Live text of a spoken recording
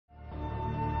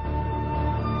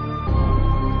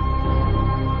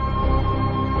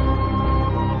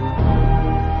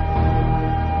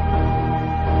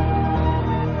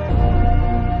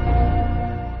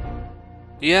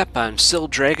Yep, I'm still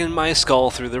dragging my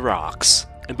skull through the rocks.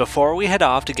 And before we head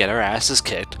off to get our asses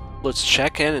kicked, let's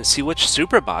check in and see which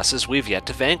super bosses we've yet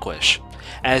to vanquish.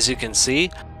 As you can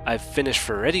see, I've finished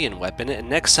Viridian Weapon, and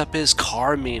next up is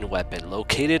Carmine Weapon,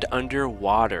 located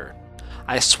underwater.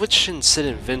 I switched in Sid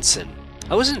and Vincent.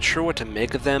 I wasn't sure what to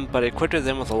make of them, but I equipped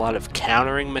them with a lot of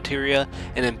countering materia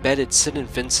and embedded Sid and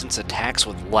Vincent's attacks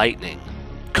with lightning.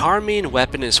 Carmine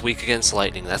Weapon is weak against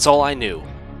lightning, that's all I knew.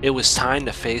 It was time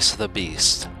to face the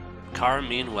beast.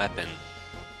 Carmine Weapon.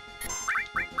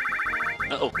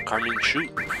 Uh-oh, Carmine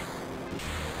shoot.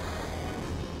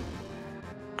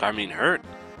 Carmine hurt.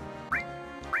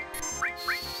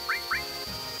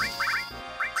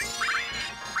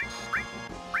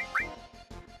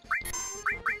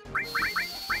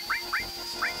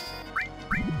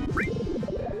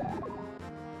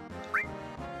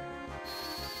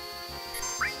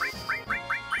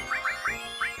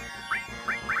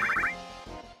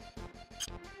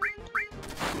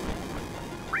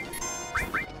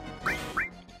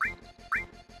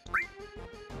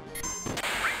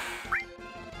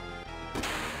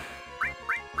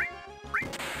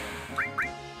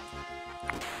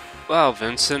 Wow,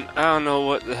 Vincent, I don't know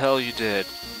what the hell you did,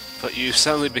 but you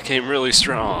suddenly became really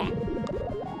strong.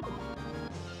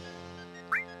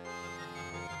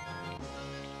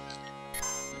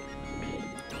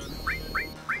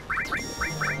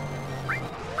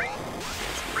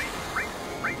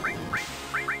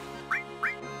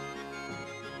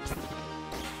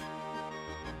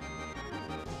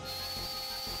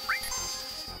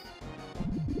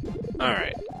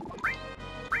 Alright.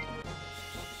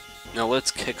 Now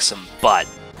let's kick some butt.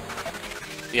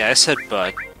 Yeah, I said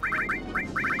butt.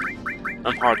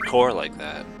 I'm hardcore like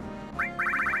that.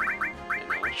 You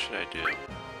know, what should I do?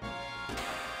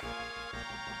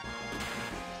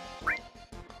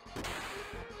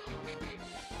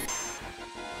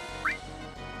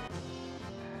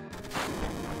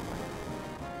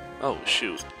 Oh,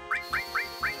 shoot.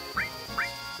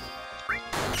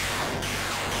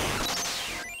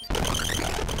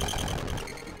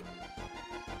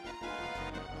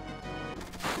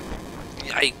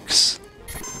 Yikes.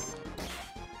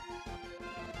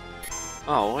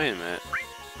 Oh, wait a minute.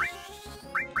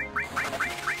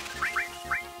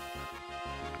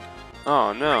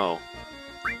 Oh, no.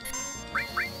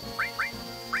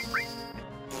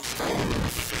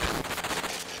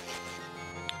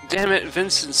 Damn it,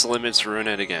 Vincent's limits ruin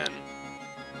it again.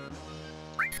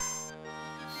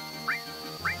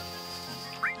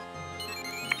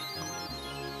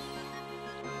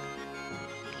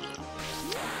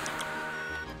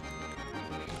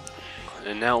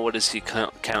 And now what is he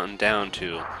counting down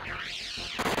to?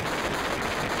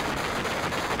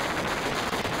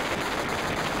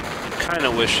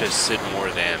 Kinda wish I did more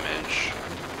damage.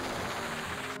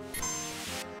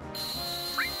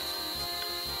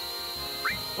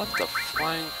 What the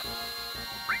flying...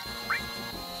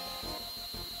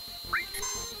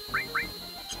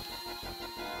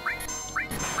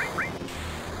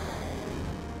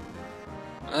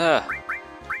 Ugh.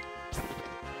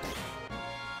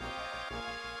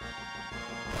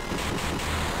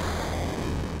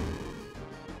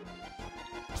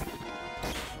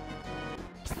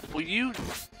 Will you...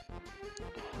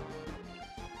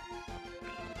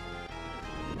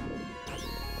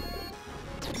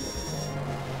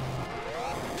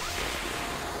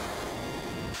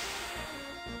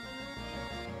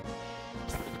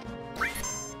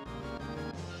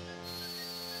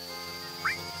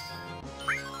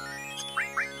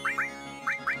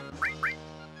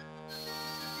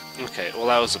 Okay, well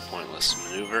that was a pointless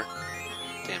maneuver.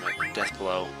 Damn it, death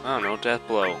blow. I don't know, death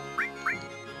blow.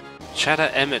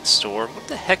 Chatta Emmett store? What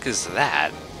the heck is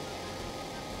that?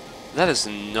 That is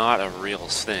not a real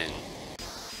thing.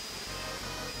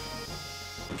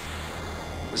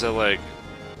 Is that like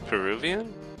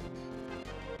Peruvian?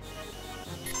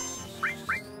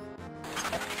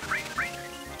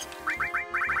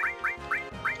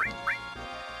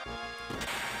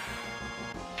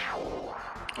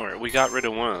 Alright, we got rid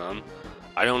of one of them.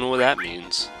 I don't know what that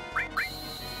means.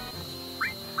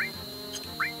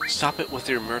 Stop it with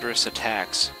your murderous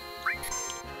attacks.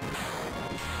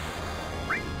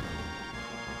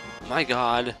 My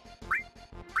god.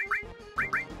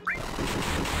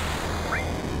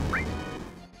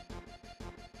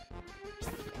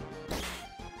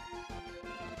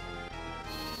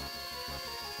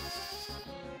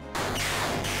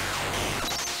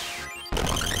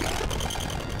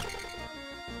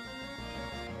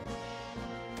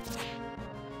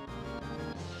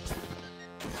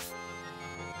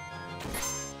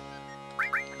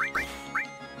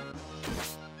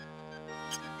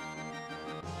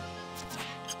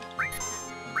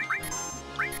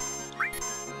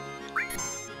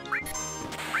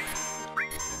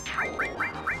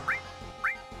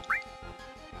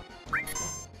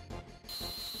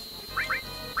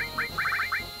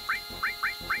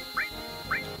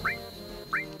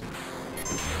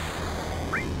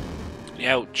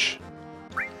 Ouch.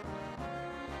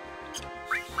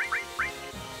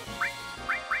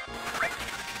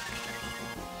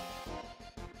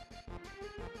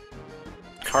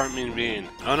 Carmine Bean.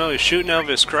 Oh no, he's shooting out of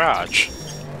his crotch.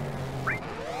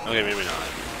 Okay, maybe not.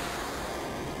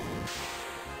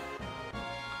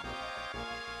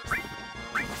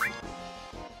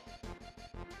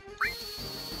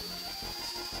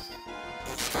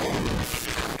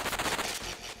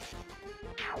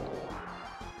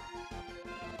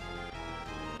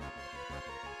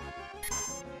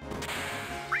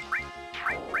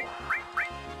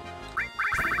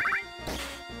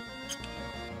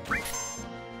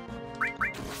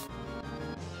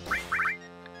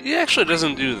 He actually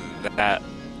doesn't do that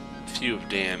few of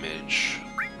damage.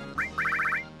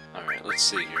 Alright, let's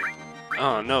see here.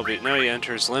 Oh no, but now he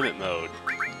enters limit mode.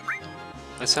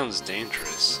 That sounds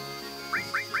dangerous.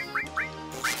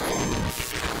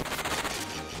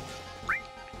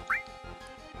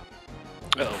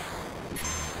 Uh-oh.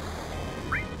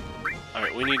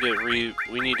 Alright, we need to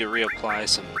reapply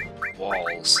some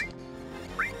walls.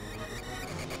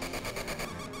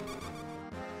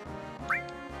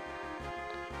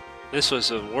 This was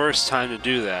the worst time to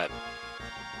do that.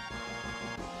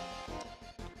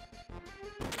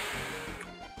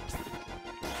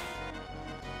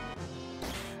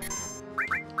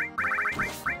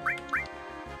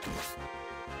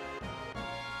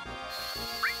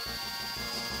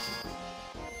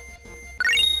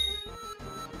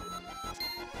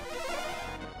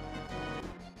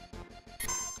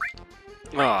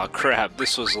 Aw, crap,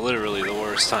 this was literally the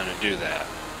worst time to do that.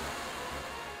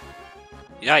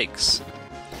 Yikes.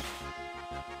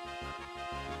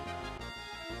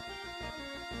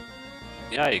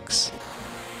 Yikes.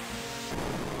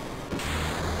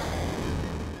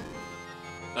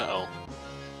 Uh-oh.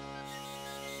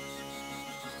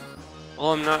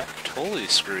 Well, I'm not totally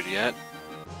screwed yet.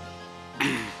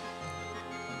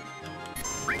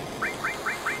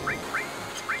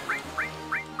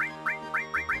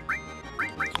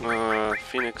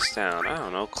 Phoenix down. I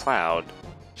don't know, Cloud.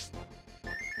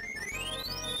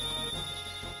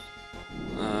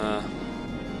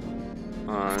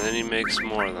 Then he makes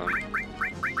more of them.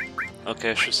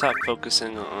 Okay, I should stop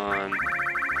focusing on...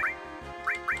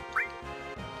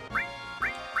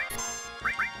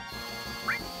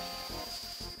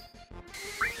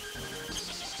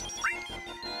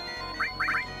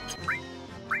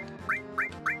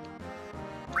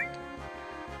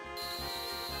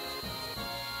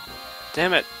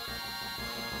 Damn it!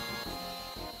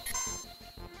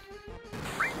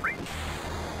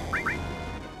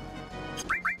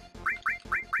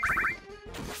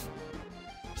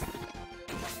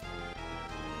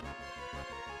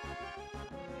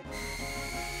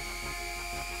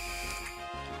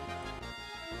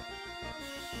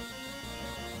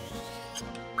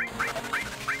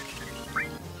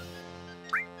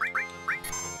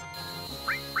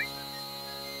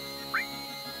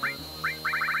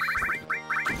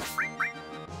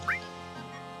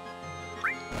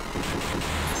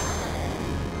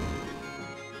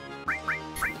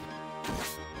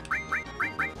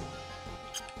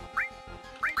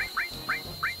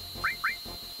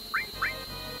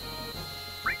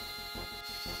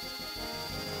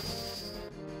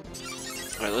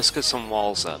 Alright, let's get some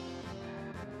walls up.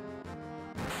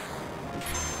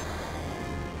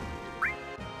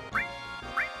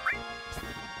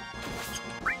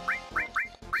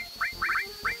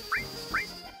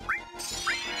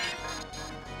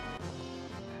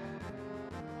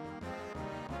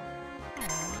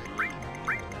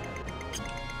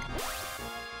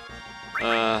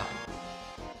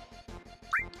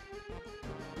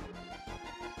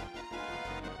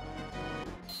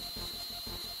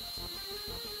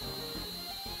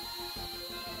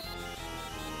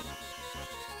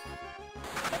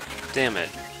 Damn it.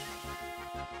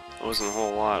 That wasn't a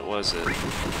whole lot, was it?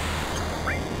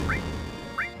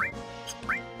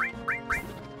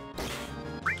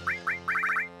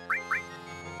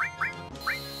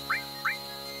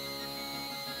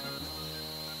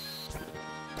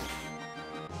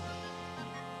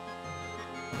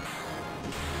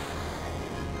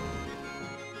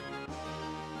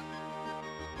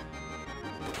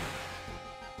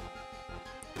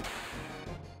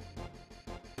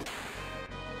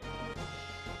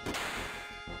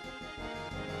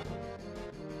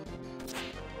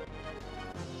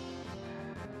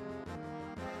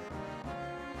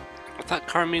 I thought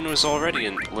Carmine was already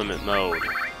in limit mode.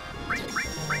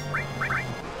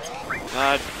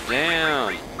 God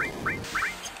damn.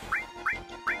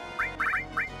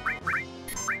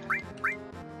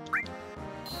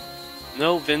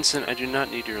 No, Vincent, I do not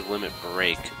need your limit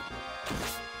break.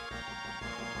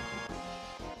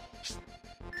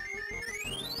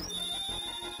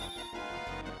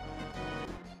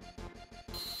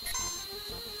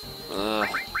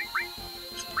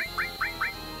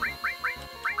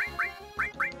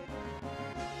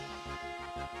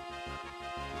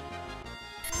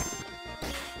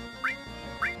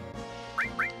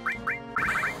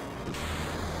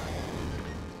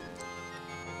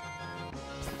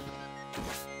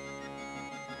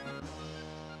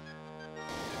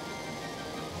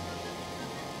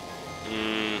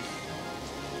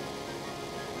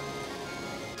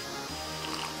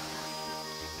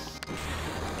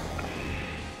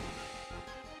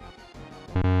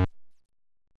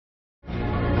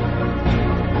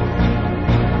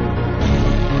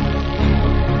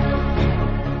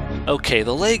 Okay,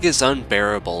 the leg is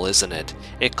unbearable, isn't it?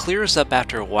 It clears up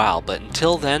after a while, but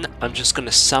until then, I'm just going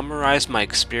to summarize my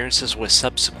experiences with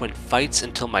subsequent fights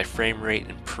until my frame rate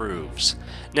improves.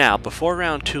 Now, before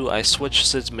round 2, I switched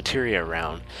Sid's materia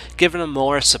around, giving him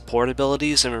more support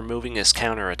abilities and removing his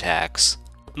counterattacks.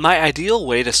 My ideal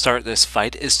way to start this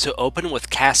fight is to open with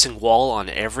casting wall on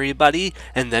everybody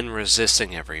and then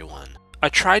resisting everyone. I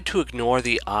tried to ignore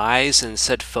the eyes and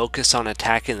instead focus on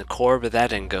attacking the core, but that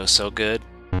didn't go so good.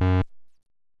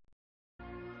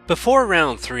 Before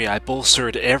round 3, I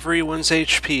bolstered everyone's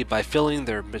HP by filling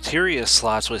their materia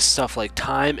slots with stuff like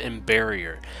time and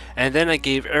barrier, and then I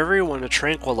gave everyone a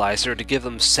tranquilizer to give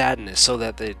them sadness so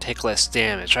that they take less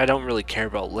damage. I don't really care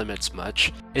about limits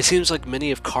much. It seems like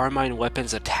many of Carmine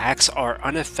Weapon's attacks are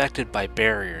unaffected by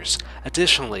barriers.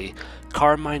 Additionally,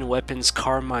 Carmine Weapon's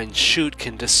Carmine Shoot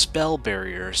can dispel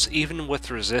barriers, even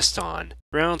with resist on.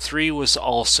 Round 3 was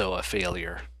also a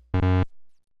failure.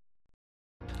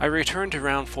 I returned to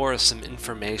round 4 with some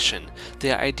information.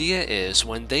 The idea is,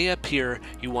 when they appear,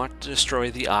 you want to destroy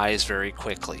the eyes very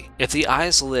quickly. If the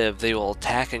eyes live, they will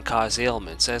attack and cause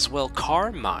ailments, as well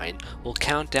Carmine will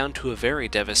count down to a very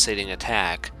devastating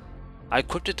attack. I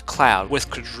equipped Cloud with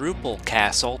quadruple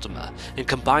cast Ultima, and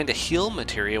combined a heal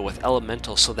materia with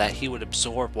Elemental so that he would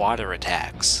absorb water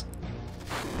attacks.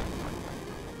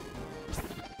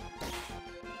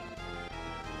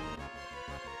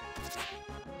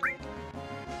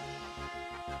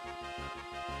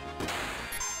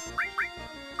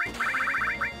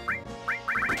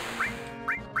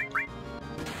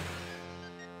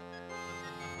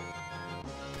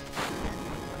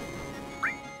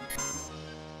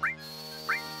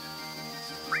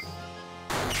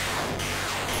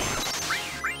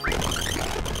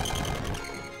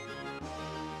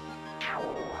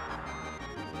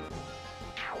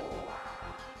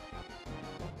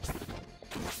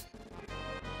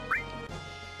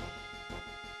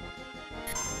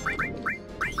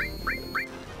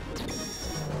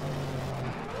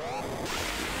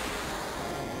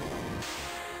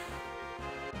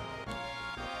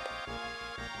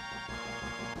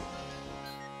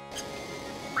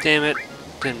 Damn it,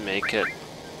 didn't make it.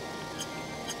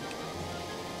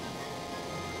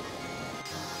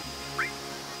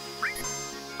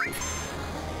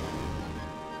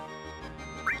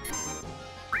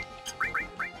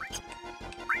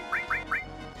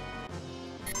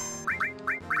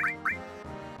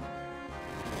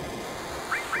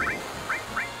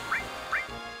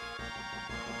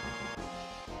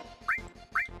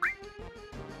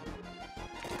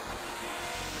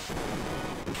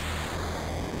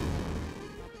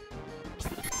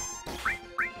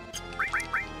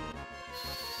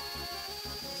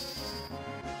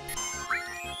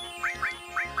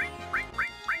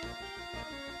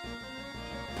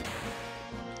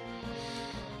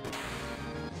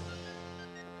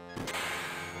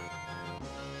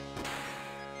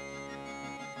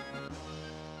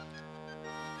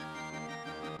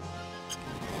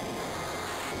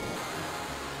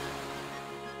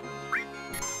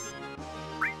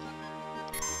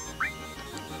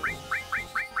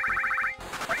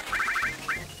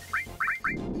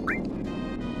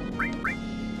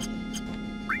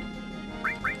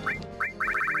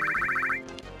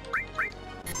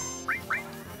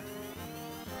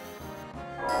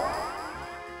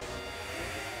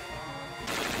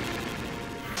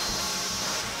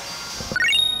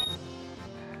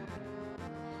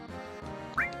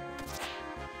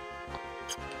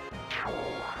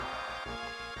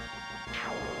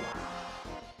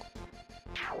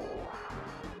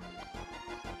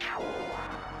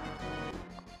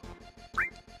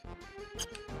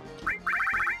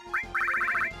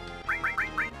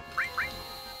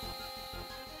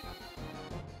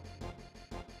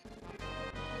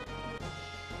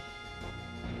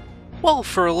 Well,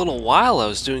 for a little while I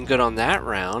was doing good on that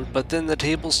round, but then the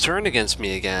tables turned against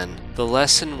me again. The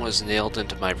lesson was nailed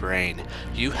into my brain.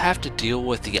 You have to deal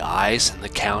with the eyes and the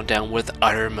countdown with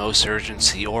uttermost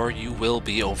urgency, or you will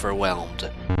be overwhelmed.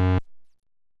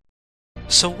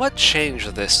 So what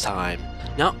changed this time?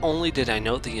 Not only did I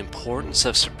note the importance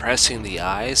of suppressing the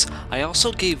eyes, I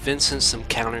also gave Vincent some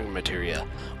countering materia.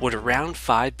 Would round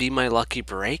 5 be my lucky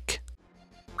break?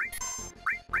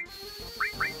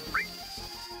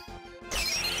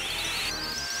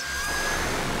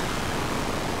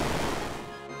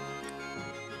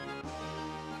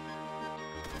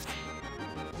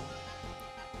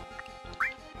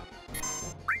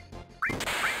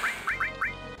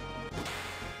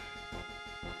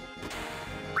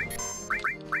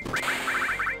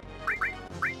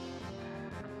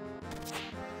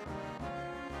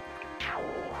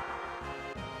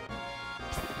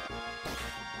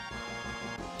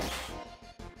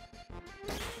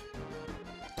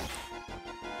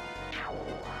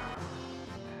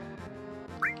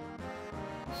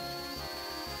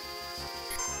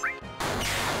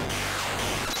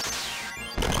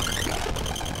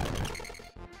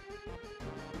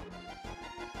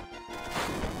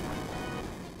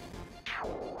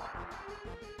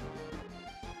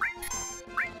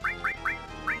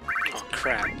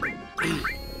 crap.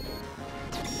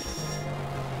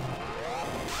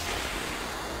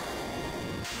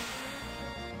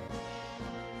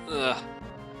 Ugh.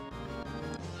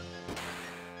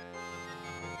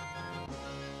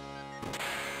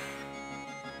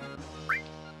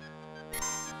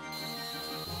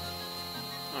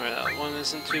 Alright, that one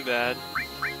isn't too bad.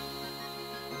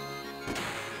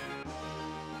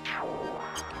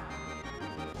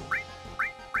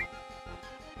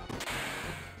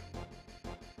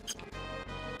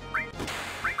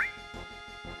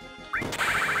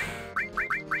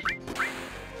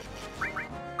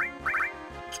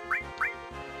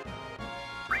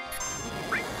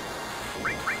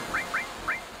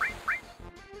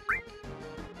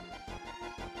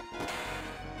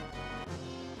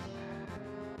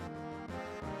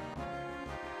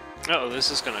 Uh-oh,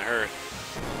 this is gonna hurt.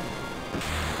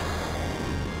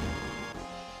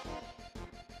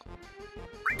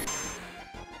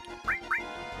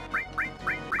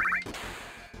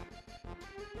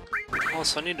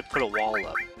 Also, I need to put a wall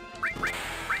up.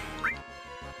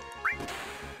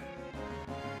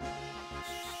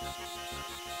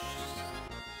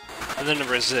 And then to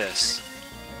resist.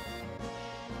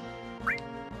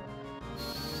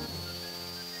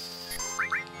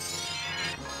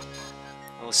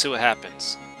 Let's see what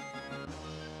happens.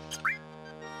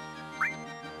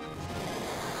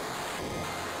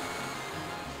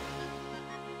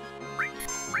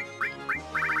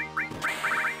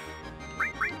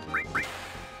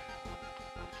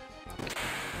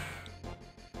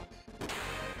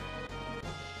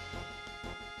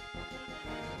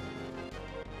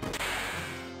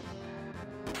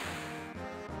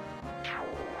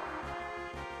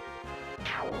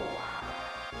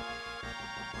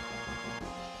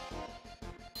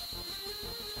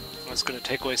 That's gonna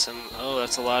take away some... Oh,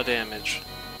 that's a lot of damage.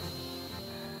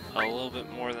 A little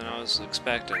bit more than I was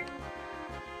expecting.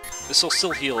 This will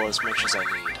still heal as much as I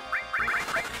need.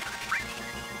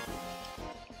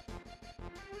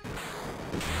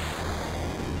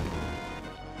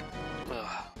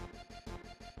 Ugh.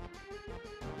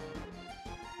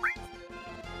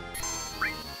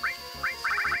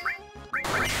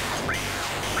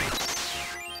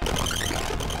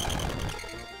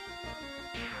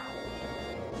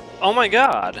 Oh my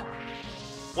god!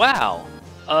 Wow!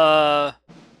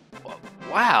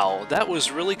 Wow, that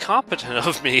was really competent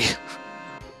of me!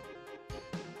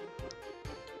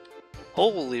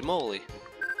 Holy moly!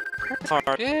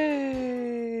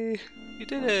 Yay! You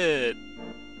did it!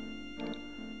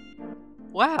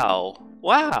 Wow!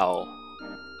 Wow!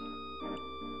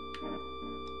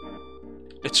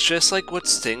 It's just like what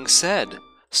Sting said,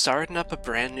 starting up a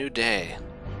brand new day.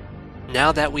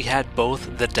 Now that we had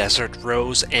both the Desert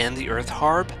Rose and the Earth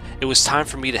Harp, it was time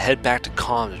for me to head back to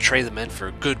Calm to trade them in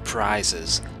for good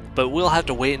prizes. But we'll have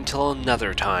to wait until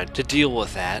another time to deal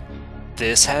with that.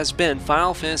 This has been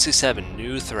Final Fantasy VII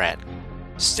New Threat.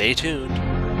 Stay tuned.